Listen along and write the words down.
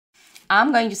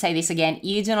I'm going to say this again.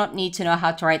 You do not need to know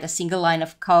how to write a single line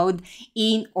of code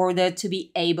in order to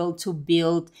be able to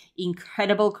build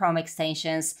incredible Chrome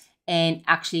extensions and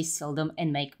actually sell them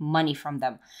and make money from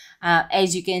them.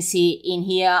 As you can see in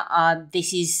here,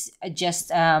 this is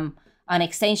just an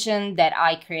extension that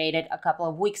I created a couple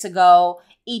of weeks ago.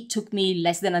 It took me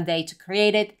less than a day to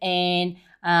create it, and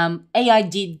AI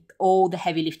did all the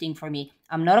heavy lifting for me.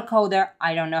 I'm not a coder.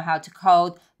 I don't know how to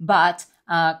code, but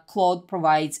Claude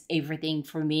provides everything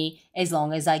for me as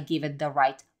long as I give it the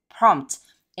right prompt.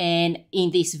 And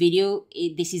in this video,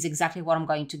 this is exactly what I'm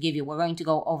going to give you. We're going to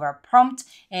go over a prompt,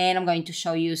 and I'm going to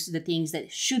show you the things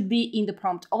that should be in the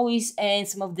prompt always, and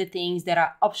some of the things that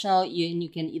are optional, and you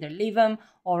can either leave them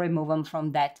or remove them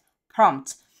from that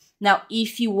prompt. Now,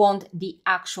 if you want the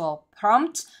actual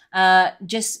prompt,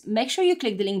 just make sure you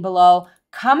click the link below.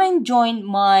 Come and join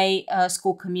my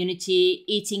school community.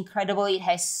 It's incredible. It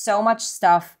has so much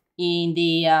stuff in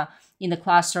the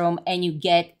classroom, and you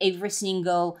get every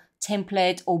single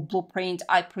template or blueprint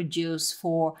I produce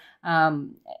for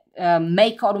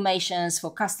make automations,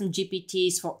 for custom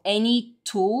GPTs, for any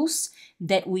tools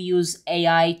that we use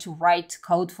AI to write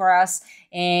code for us.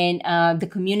 And the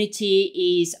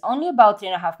community is only about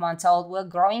 3.5 months old. We're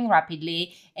growing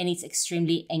rapidly, and it's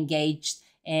extremely engaged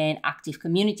and active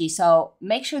community. So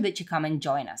make sure that you come and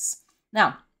join us.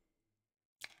 Now,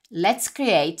 let's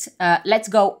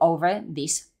go over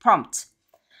this prompt.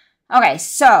 Okay,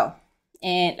 so,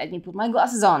 and let me put my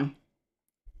glasses on.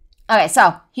 Okay,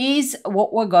 so here's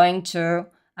what we're going to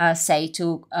say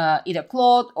to either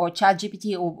Claude or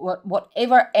ChatGPT or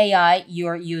whatever AI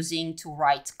you're using to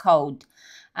write code.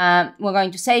 We're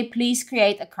going to say, please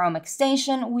create a Chrome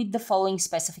extension with the following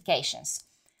specifications.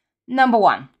 Number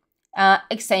one,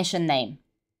 extension name.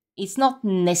 It's not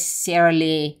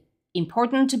necessarily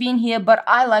important to be in here, but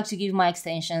I like to give my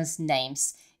extensions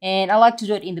names. And I like to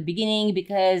do it in the beginning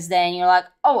because then you're like,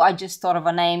 oh, I just thought of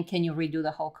a name. Can you redo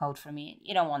the whole code for me?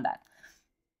 You don't want that.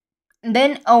 And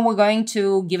then we're going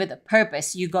to give it a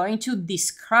purpose. You're going to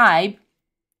describe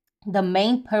the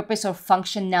main purpose or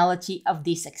functionality of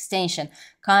this extension,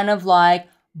 kind of like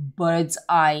bird's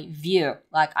eye view.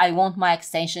 Like, I want my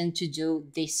extension to do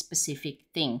this specific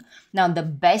thing. Now, the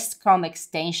best Chrome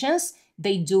extensions,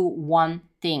 they do one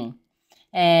thing.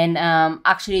 And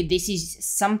actually, this is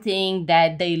something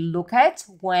that they look at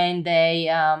when they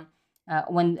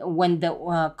when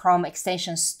the Chrome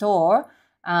extension store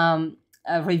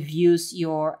reviews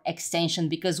your extension,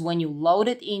 because when you load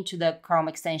it into the Chrome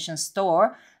extension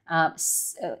store,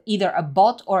 either a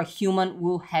bot or a human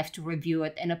will have to review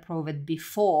it and approve it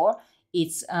before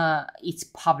it's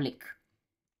public.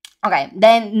 Okay,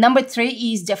 then number 3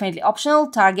 is definitely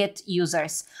optional, target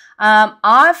users.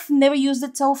 I've never used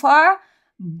it so far,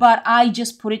 but I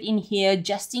just put it in here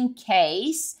just in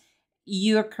case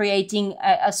you're creating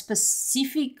a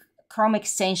specific Chrome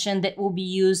extension that will be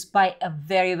used by a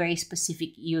very, very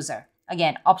specific user.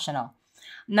 Again, optional.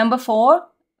 Number 4,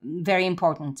 very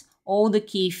important, all the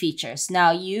key features.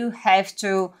 Now, you have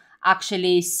to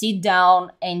actually sit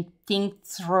down and think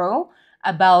through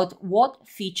about what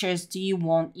features do you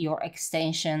want your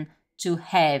extension to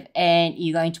have, and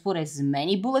you're going to put as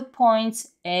many bullet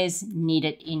points as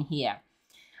needed in here.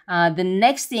 The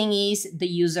next thing is the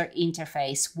user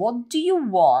interface. What do you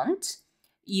want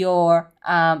your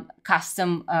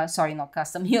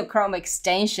your Chrome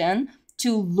extension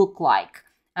to look like?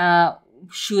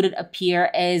 Should it appear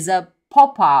as a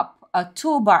pop-up, a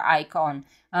toolbar icon?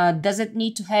 Does it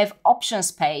need to have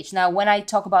options page? Now, when I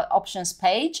talk about options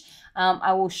page,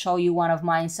 I will show you one of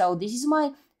mine. So this is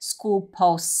my school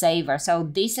post saver. So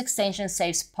this extension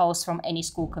saves posts from any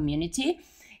school community.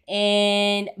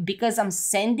 And because I'm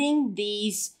sending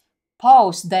these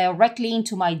posts directly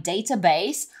into my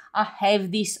database, I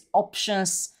have this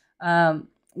options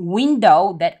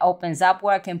window that opens up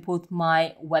where I can put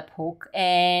my webhook,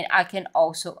 and I can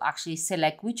also actually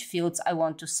select which fields I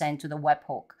want to send to the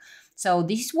webhook. So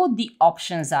this is what the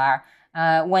options are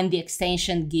when the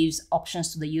extension gives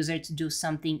options to the user to do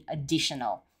something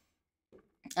additional.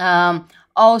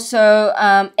 Also,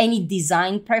 any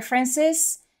design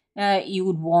preferences. You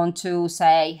would want to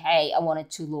say, hey, I want it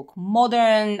to look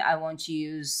modern, I want to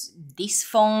use this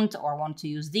font, or I want to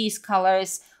use these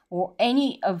colors, or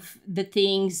any of the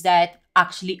things that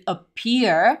actually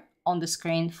appear on the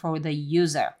screen for the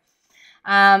user.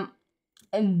 And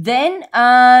then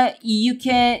you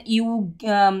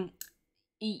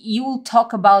will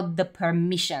talk about the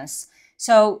permissions.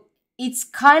 So it's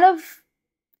kind of,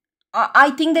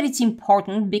 I think that it's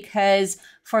important because,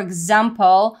 for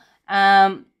example,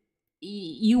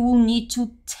 you will need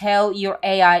to tell your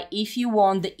AI if you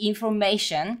want the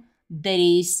information that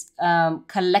is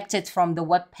collected from the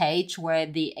web page where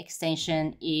the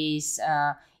extension is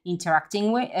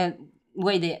interacting with,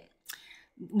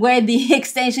 where the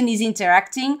extension is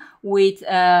interacting with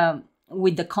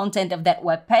the content of that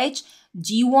web page.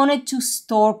 Do you want it to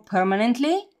store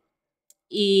permanently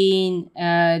in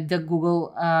the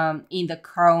Google, in the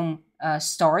Chrome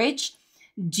storage?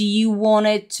 Do you want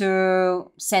it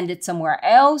to send it somewhere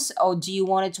else, or do you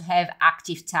want it to have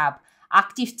active tab?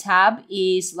 Active tab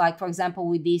is like, for example,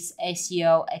 with this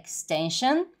SEO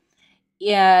extension,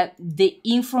 the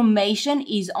information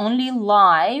is only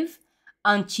live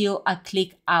until I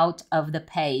click out of the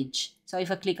page. So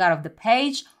if I click out of the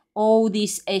page, all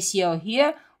this SEO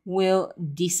here will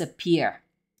disappear.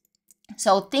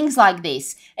 So things like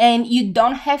this. And you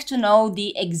don't have to know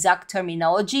the exact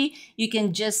terminology. You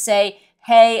can just say,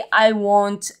 hey, I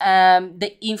want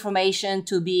the information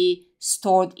to be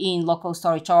stored in local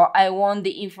storage, or I want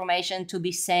the information to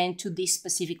be sent to this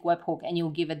specific webhook, and you'll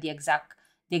give it the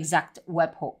exact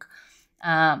webhook.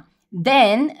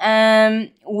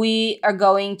 Then we are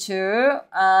going to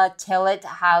tell it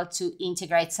how to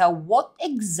integrate. So what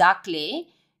exactly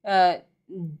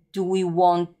do we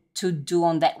want to do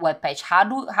on that web page?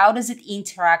 How does it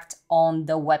interact on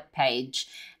the web page,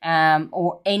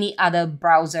 or any other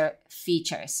browser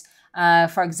features?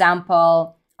 For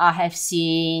example, I have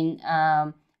seen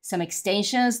some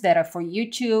extensions that are for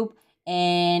YouTube,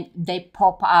 and they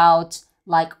pop out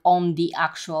like on the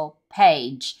actual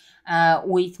page.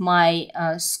 With my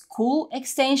school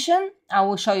extension, I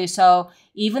will show you. So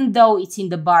even though it's in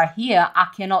the bar here, I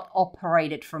cannot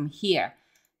operate it from here.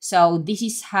 So this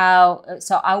is how,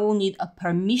 so I will need a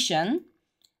permission.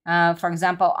 For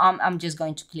example, I'm just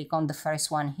going to click on the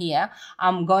first one here.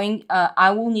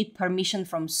 I will need permission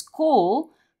from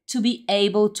school to be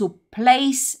able to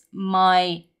place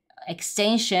my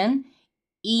extension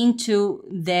into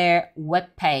their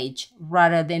web page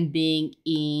rather than being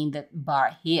in the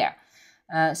bar here.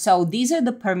 So these are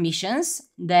the permissions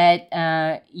that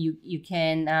you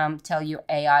can tell your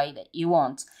AI that you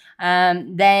want.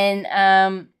 Then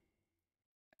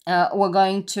we're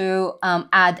going to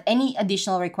add any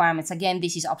additional requirements. Again,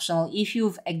 this is optional. If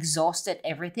you've exhausted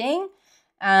everything,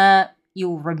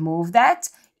 you'll remove that.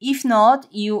 If not,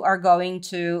 you are going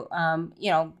to,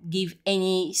 give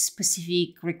any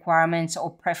specific requirements or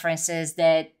preferences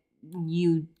that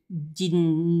you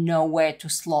didn't know where to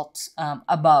slot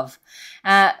above.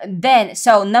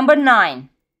 So number 9,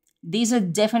 these are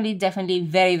definitely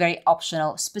very, very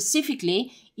optional,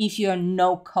 specifically if you're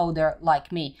no coder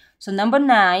like me. So number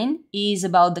 9 is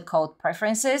about the code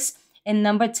preferences, and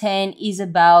number 10 is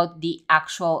about the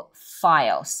actual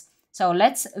files. So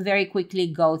let's very quickly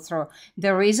go through.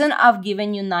 The reason I've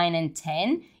given you 9 and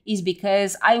 10 is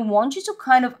because I want you to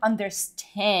kind of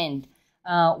understand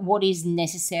what is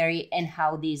necessary and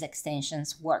how these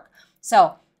extensions work.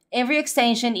 So every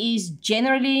extension is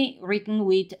generally written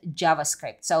with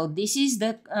JavaScript. So this is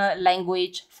the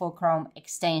language for Chrome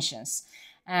extensions.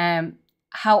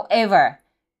 However,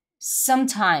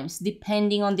 sometimes,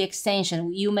 depending on the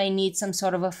extension, you may need some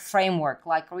sort of a framework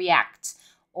like React,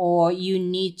 or you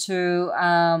need to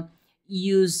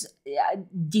use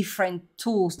different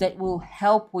tools that will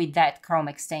help with that Chrome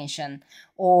extension,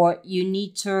 or you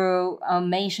need to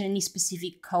mention any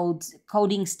specific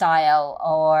coding style,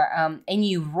 or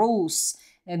any rules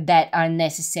that are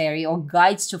necessary, or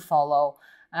guides to follow,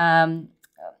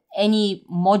 any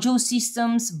module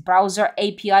systems, browser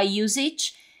API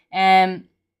usage.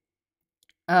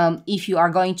 If you are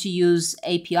going to use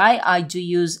API, I do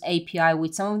use API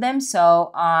with some of them,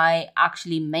 so I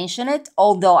actually mention it,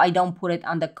 although I don't put it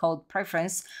under code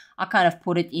preference. I kind of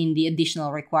put it in the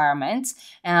additional requirements.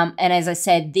 And as I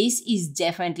said, this is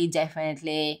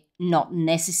definitely not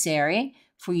necessary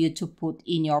for you to put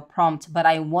in your prompt, but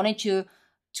I wanted you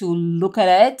to look at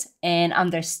it and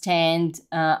understand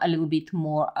a little bit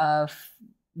more of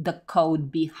the code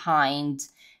behind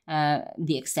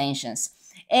the extensions.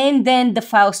 And then the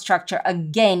file structure.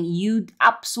 Again, you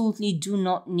absolutely do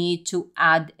not need to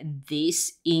add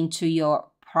this into your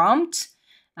prompt.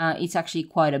 It's actually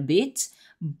quite a bit.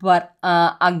 But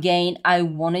again, I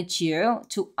wanted you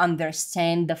to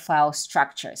understand the file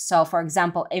structure. So for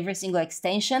example, every single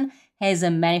extension has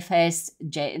a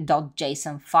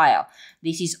manifest.json file.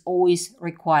 This is always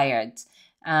required.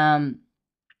 And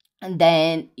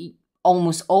then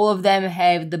almost all of them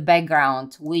have the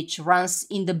background, which runs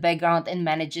in the background and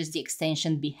manages the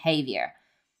extension behavior.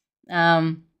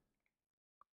 What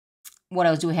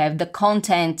else do we have? The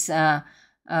content,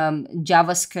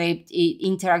 JavaScript, it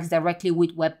interacts directly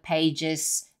with web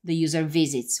pages the user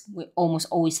visits. We almost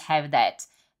always have that.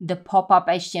 the pop-up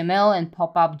HTML and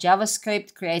pop-up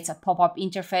JavaScript creates a pop-up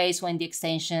interface when the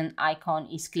extension icon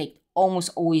is clicked.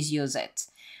 Almost always use it.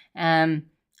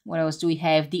 What else do we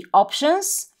have? The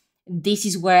options. This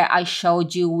is where I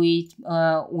showed you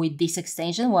with this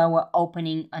extension where we're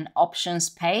opening an options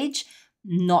page.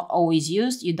 Not always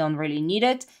used. You don't really need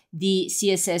it. The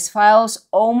CSS files,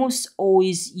 almost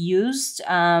always used.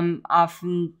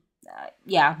 Often,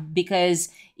 yeah, because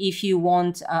if you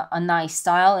want a nice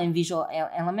style and visual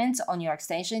elements on your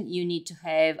extension, you need to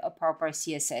have a proper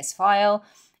CSS file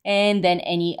and then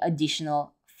any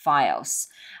additional files.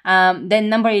 Then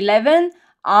number 11,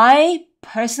 I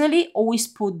personally always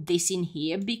put this in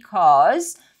here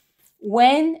because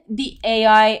when the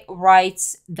AI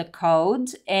writes the code,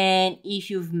 and if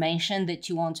you've mentioned that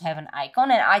you want to have an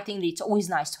icon, and I think it's always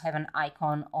nice to have an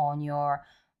icon on your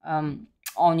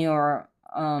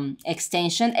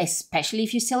extension, especially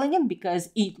if you're selling it, because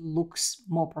it looks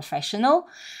more professional.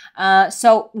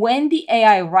 So when the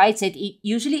AI writes it, it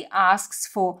usually asks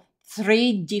for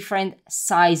 3 different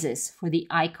sizes for the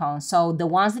icon. So the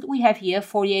ones that we have here,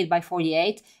 48 by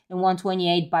 48 and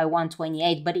 128 by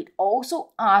 128, but it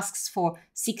also asks for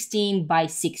 16 by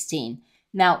 16.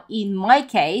 Now, in my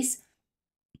case,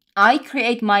 I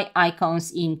create my icons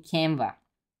in Canva,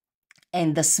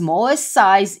 and the smallest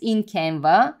size in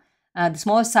Canva, the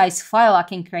smallest size file I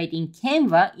can create in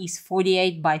Canva is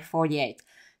 48 by 48.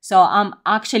 So I'm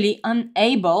actually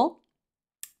unable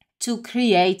to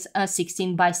create a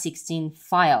 16 by 16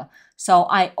 file. So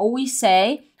I always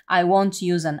say I want to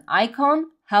use an icon.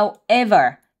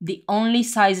 However, the only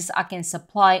sizes I can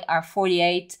supply are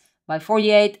 48 by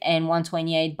 48 and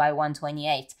 128 by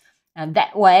 128. And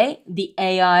that way, the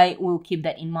AI will keep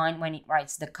that in mind when it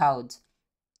writes the code.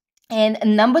 And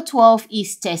number 12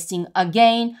 is testing.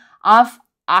 Again, I've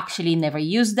actually never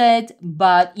used it,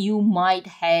 but you might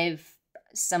have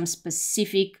some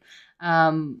specific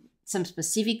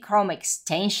Chrome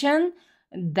extension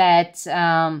that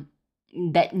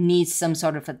that needs some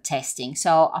sort of a testing.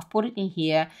 So I've put it in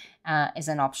here as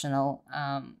an optional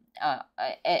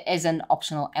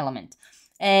element.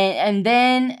 And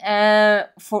then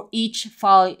for each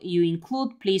file you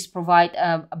include, please provide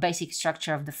a basic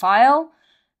structure of the file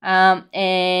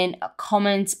and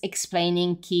comments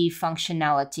explaining key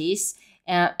functionalities.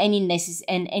 Any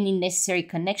necessary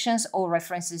connections or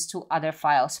references to other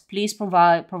files. Please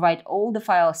provide all the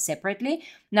files separately.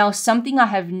 Now, something I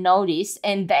have noticed,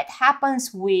 and that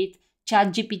happens with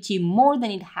ChatGPT more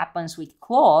than it happens with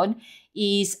Claude,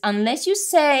 is unless you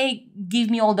say, give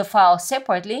me all the files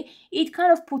separately, it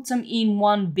kind of puts them in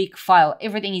one big file.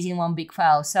 Everything is in one big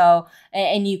file. So,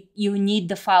 and you need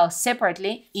the files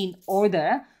separately in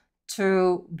order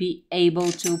to be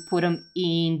able to put them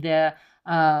in the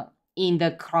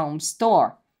Chrome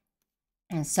store.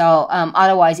 And so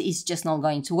otherwise it's just not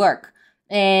going to work.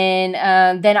 And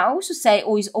then I also say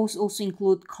always also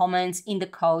include comments in the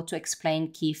code to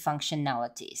explain key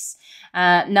functionalities.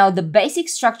 Now the basic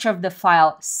structure of the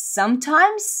file,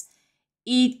 sometimes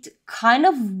it kind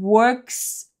of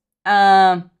works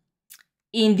in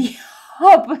the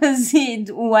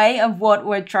opposite way of what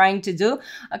we're trying to do,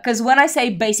 because when I say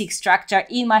basic structure,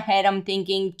 in my head I'm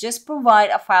thinking just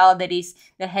provide a file that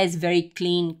has very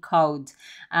clean code,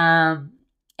 and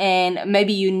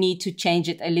maybe you need to change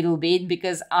it a little bit,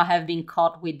 because I have been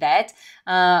caught with that,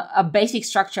 a basic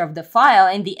structure of the file,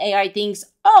 and the AI thinks,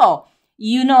 oh,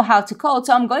 you know how to code,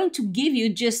 so I'm going to give you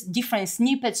just different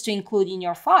snippets to include in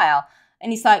your file.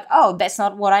 And it's like, oh, that's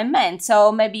not what I meant.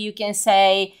 So maybe you can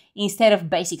say, instead of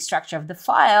basic structure of the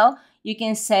file, you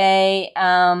can say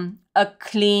a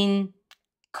clean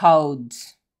code.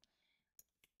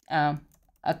 A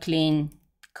clean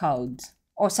code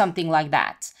or something like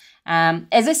that.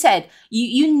 As I said,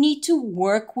 you need to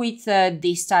work with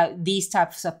these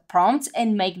types of prompts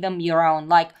and make them your own.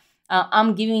 Like,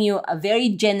 I'm giving you a very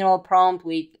general prompt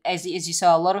with, as you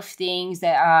saw, a lot of things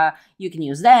that are, you can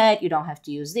use that, you don't have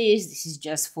to use this. This is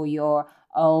just for your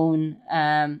own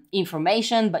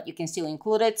information, but you can still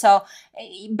include it. So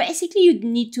basically you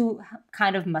need to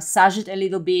kind of massage it a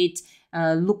little bit,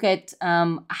 look at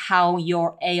how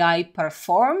your AI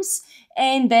performs,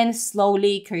 and then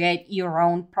slowly create your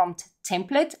own prompt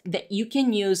template that you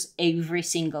can use every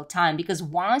single time. Because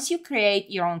once you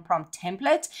create your own prompt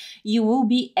template, you will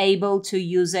be able to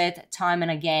use it time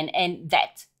and again, and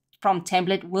that prompt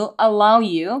template will allow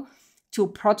you to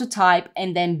prototype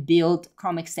and then build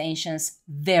Chrome extensions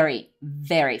very,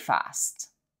 very fast.